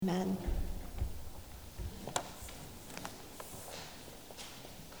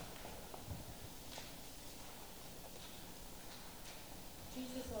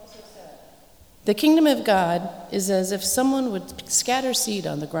The kingdom of God is as if someone would scatter seed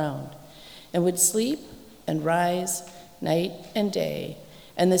on the ground and would sleep and rise night and day,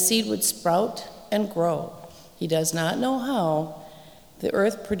 and the seed would sprout and grow. He does not know how the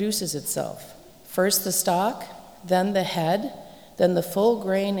earth produces itself. First the stalk, then the head, then the full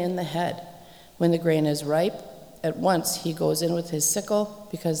grain in the head. When the grain is ripe, at once he goes in with his sickle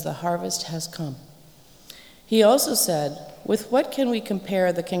because the harvest has come. He also said, with what can we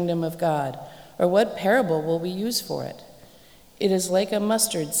compare the kingdom of God, or what parable will we use for it? It is like a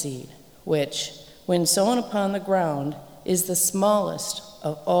mustard seed, which, when sown upon the ground, is the smallest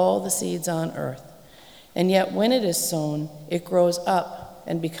of all the seeds on earth. And yet when it is sown, it grows up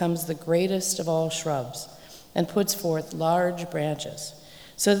and becomes the greatest of all shrubs, and puts forth large branches,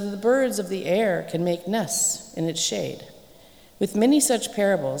 so that the birds of the air can make nests in its shade. With many such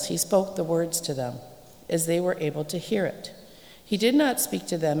parables he spoke the words to them, as they were able to hear it. He did not speak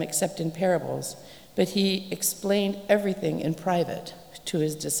to them except in parables, but he explained everything in private to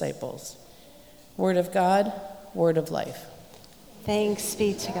his disciples. Word of God, word of life. Thanks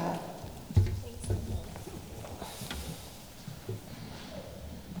be to God.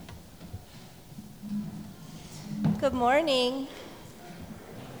 Good morning.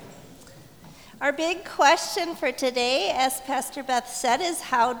 Our big question for today, as Pastor Beth said, is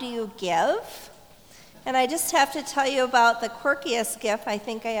how do you give? And I just have to tell you about the quirkiest gift I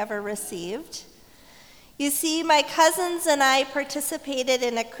think I ever received. You see, my cousins and I participated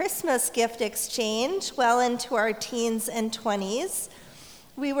in a Christmas gift exchange well into our teens and 20s.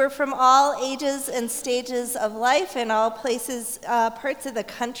 We were from all ages and stages of life in all places, parts of the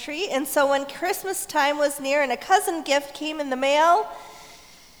country. And so when Christmas time was near and a cousin gift came in the mail,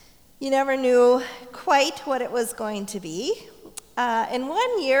 you never knew quite what it was going to be. And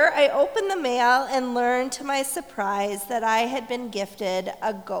one year, I opened the mail and learned to my surprise that I had been gifted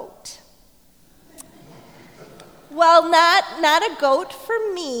a goat. Well, not a goat for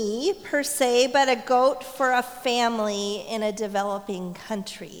me, per se, but a goat for a family in a developing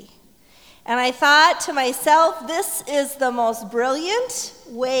country. And I thought to myself, this is the most brilliant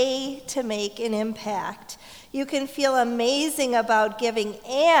way to make an impact. You can feel amazing about giving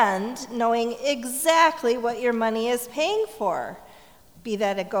and knowing exactly what your money is paying for, be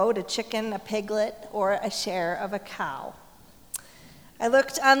that a goat, a chicken, a piglet, or a share of a cow. I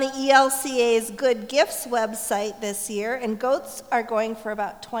looked on the ELCA's Good Gifts website this year, and goats are going for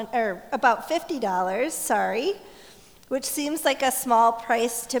about $50, which seems like a small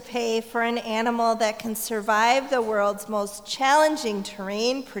price to pay for an animal that can survive the world's most challenging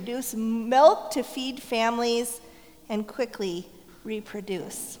terrain, produce milk to feed families, and quickly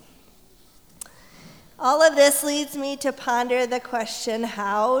reproduce. All of this leads me to ponder the question,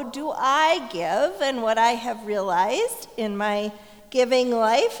 how do I give? And what I have realized in my giving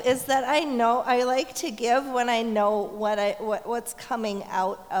life is that I like to give when I know what's coming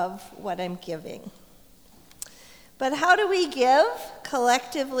out of what I'm giving. But how do we give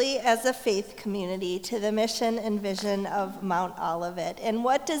collectively as a faith community to the mission and vision of Mount Olivet? And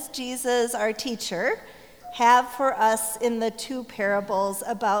what does Jesus, our teacher, have for us in the two parables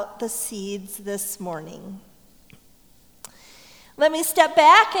about the seeds this morning? Let me step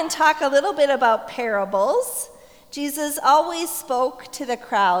back and talk a little bit about parables. Jesus always spoke to the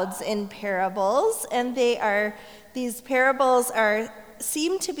crowds in parables, and these parables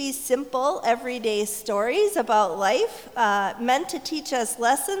seem to be simple, everyday stories about life, meant to teach us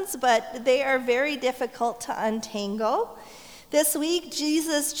lessons, but they are very difficult to untangle. This week,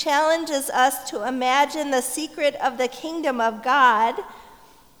 Jesus challenges us to imagine the secret of the kingdom of God,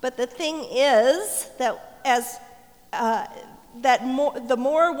 but the thing is that the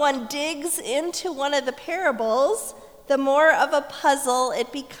more one digs into one of the parables, the more of a puzzle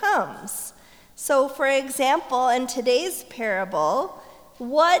it becomes. So, for example, in today's parable,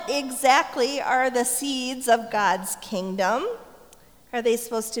 what exactly are the seeds of God's kingdom? Are they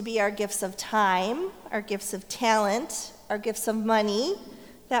supposed to be our gifts of time, our gifts of talent, our gifts of money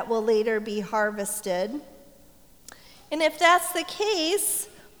that will later be harvested? And if that's the case,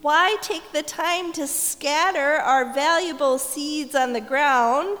 why take the time to scatter our valuable seeds on the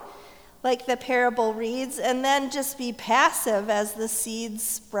ground, like the parable reads, and then just be passive as the seeds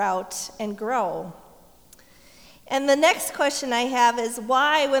sprout and grow? And the next question I have is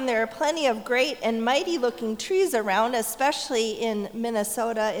why, when there are plenty of great and mighty looking trees around, especially in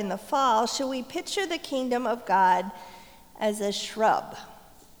Minnesota in the fall, should we picture the kingdom of God as a shrub?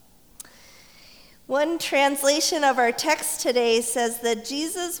 One translation of our text today says that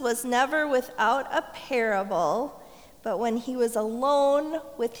Jesus was never without a parable, but when he was alone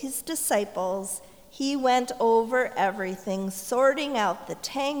with his disciples, He went over everything, sorting out the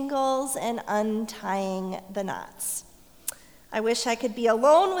tangles and untying the knots. I wish I could be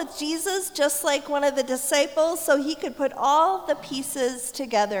alone with Jesus, just like one of the disciples, so he could put all the pieces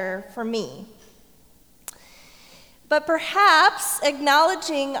together for me. But perhaps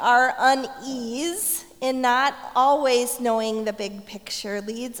acknowledging our unease in not always knowing the big picture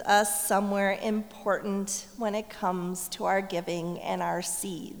leads us somewhere important when it comes to our giving and our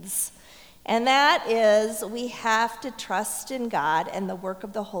seeds. And that is, we have to trust in God and the work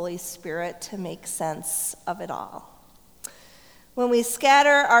of the Holy Spirit to make sense of it all. When we scatter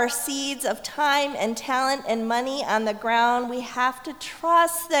our seeds of time and talent and money on the ground, we have to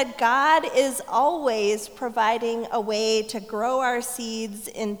trust that God is always providing a way to grow our seeds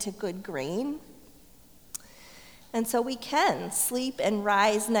into good grain. And so we can sleep and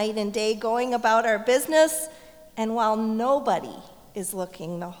rise night and day, going about our business, and while nobody is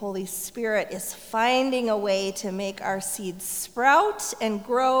looking, the Holy Spirit is finding a way to make our seeds sprout and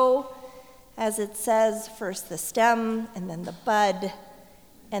grow. As it says, first the stem, and then the bud,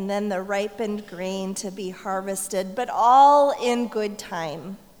 and then the ripened grain to be harvested, but all in good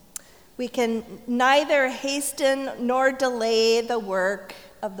time. We can neither hasten nor delay the work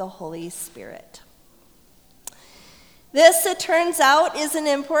of the Holy Spirit. This, it turns out, is an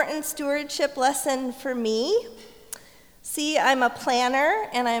important stewardship lesson for me. See, I'm a planner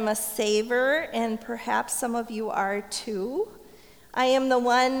and I'm a saver, and perhaps some of you are too. I am the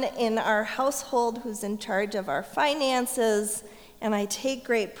one in our household who's in charge of our finances, and I take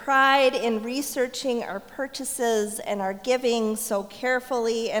great pride in researching our purchases and our giving so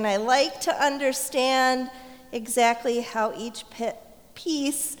carefully, and I like to understand exactly how each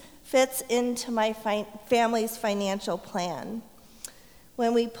piece fits into my family's financial plan.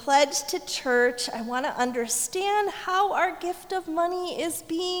 When we pledge to church, I want to understand how our gift of money is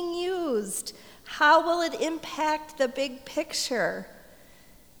being used. How will it impact the big picture?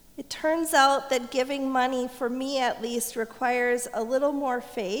 It turns out that giving money, for me at least, requires a little more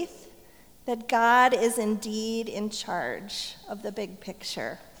faith that God is indeed in charge of the big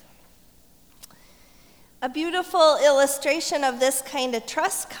picture. A beautiful illustration of this kind of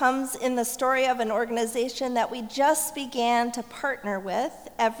trust comes in the story of an organization that we just began to partner with,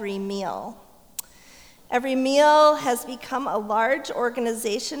 Every Meal. Every Meal has become a large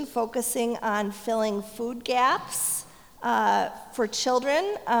organization focusing on filling food gaps for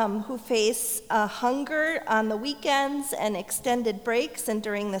children who face hunger on the weekends and extended breaks and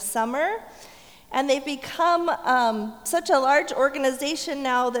during the summer. And they've become such a large organization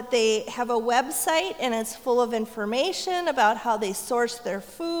now that they have a website, and it's full of information about how they source their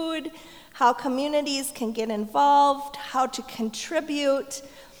food, how communities can get involved, how to contribute,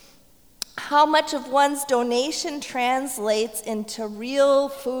 how much of one's donation translates into real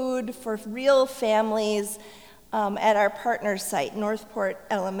food for real families at our partner site, Northport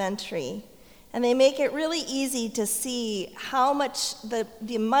Elementary. And they make it really easy to see how much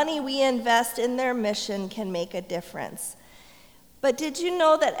the money we invest in their mission can make a difference. But did you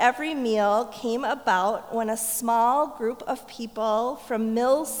know that Every Meal came about when a small group of people from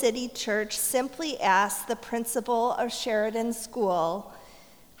Mill City Church simply asked the principal of Sheridan School,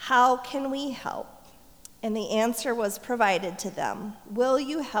 "How can we help?" And the answer was provided to them: "Will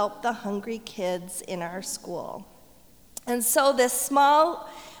you help the hungry kids in our school?" And so this small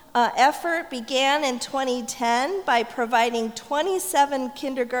effort began in 2010 by providing 27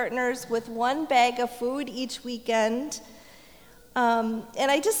 kindergartners with one bag of food each weekend. And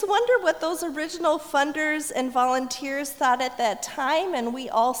I just wonder what those original funders and volunteers thought at that time. And we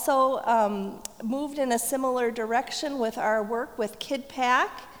also moved in a similar direction with our work with KidPack.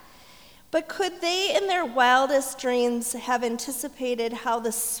 But could they, in their wildest dreams, have anticipated how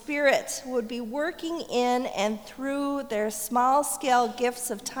the Spirit would be working in and through their small-scale gifts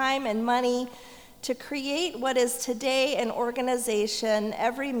of time and money to create what is today an organization,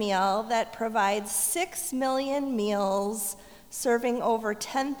 Every Meal, that provides 6 million meals, serving over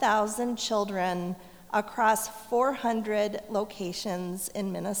 10,000 children across 400 locations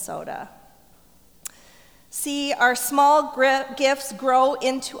in Minnesota? See, our small gifts grow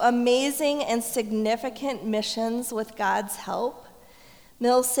into amazing and significant missions with God's help.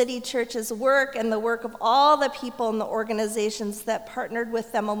 Mill City Church's work and the work of all the people in the organizations that partnered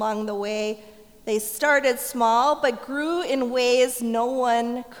with them along the way, they started small but grew in ways no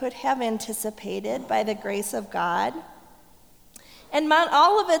one could have anticipated by the grace of God. And Mount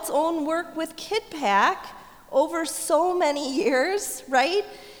Olivet's own work with KidPack over so many years, right,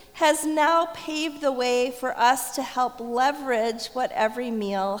 has now paved the way for us to help leverage what Every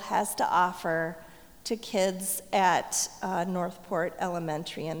Meal has to offer to kids at Northport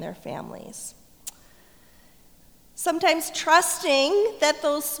Elementary and their families. Sometimes trusting that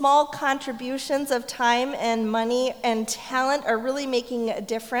those small contributions of time and money and talent are really making a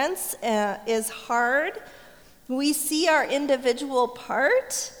difference is hard. We see our individual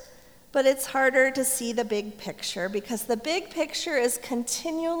part, but it's harder to see the big picture because the big picture is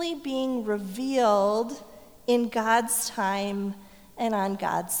continually being revealed in God's time and on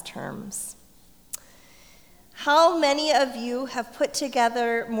God's terms. How many of you have put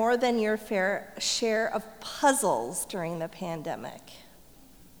together more than your fair share of puzzles during the pandemic?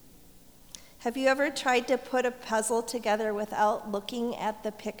 Have you ever tried to put a puzzle together without looking at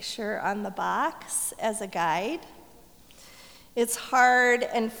the picture on the box as a guide? It's hard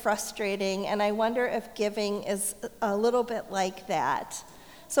and frustrating, and I wonder if giving is a little bit like that.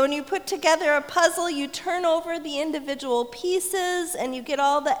 So when you put together a puzzle, you turn over the individual pieces and you get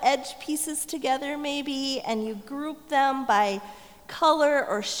all the edge pieces together maybe, and you group them by color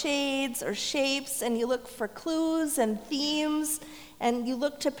or shades or shapes, and you look for clues and themes, and you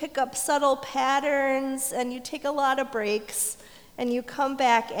look to pick up subtle patterns, and you take a lot of breaks, and you come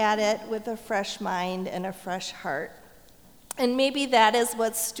back at it with a fresh mind and a fresh heart. And maybe that is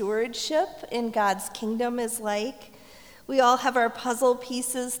what stewardship in God's kingdom is like. We all have our puzzle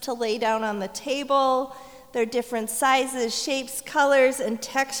pieces to lay down on the table. They're different sizes, shapes, colors, and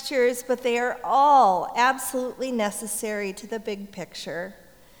textures, but they are all absolutely necessary to the big picture.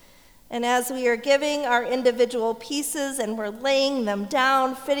 And as we are giving our individual pieces and we're laying them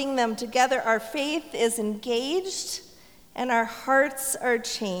down, fitting them together, our faith is engaged and our hearts are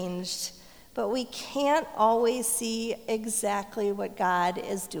changed. But we can't always see exactly what God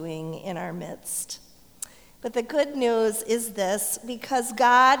is doing in our midst. But the good news is this: because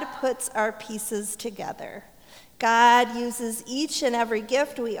God puts our pieces together, God uses each and every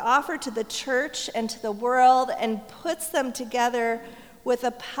gift we offer to the church and to the world and puts them together with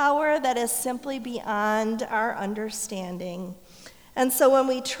a power that is simply beyond our understanding. And so when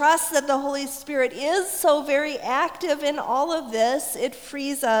we trust that the Holy Spirit is so very active in all of this, it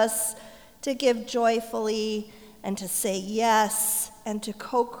frees us to give joyfully and to say yes and to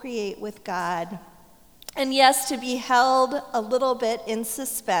co-create with God. And yes, to be held a little bit in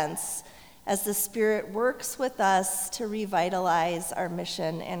suspense as the Spirit works with us to revitalize our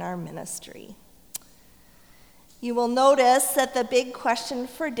mission and our ministry. You will notice that the big question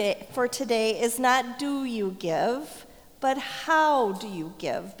for today is not do you give, but how do you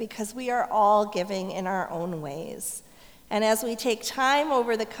give? Because we are all giving in our own ways. And as we take time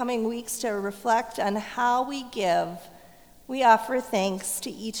over the coming weeks to reflect on how we give, we offer thanks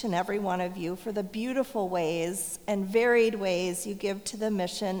to each and every one of you for the beautiful ways and varied ways you give to the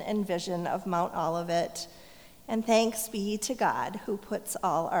mission and vision of Mount Olivet. And thanks be to God who puts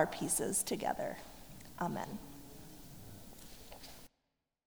all our pieces together. Amen.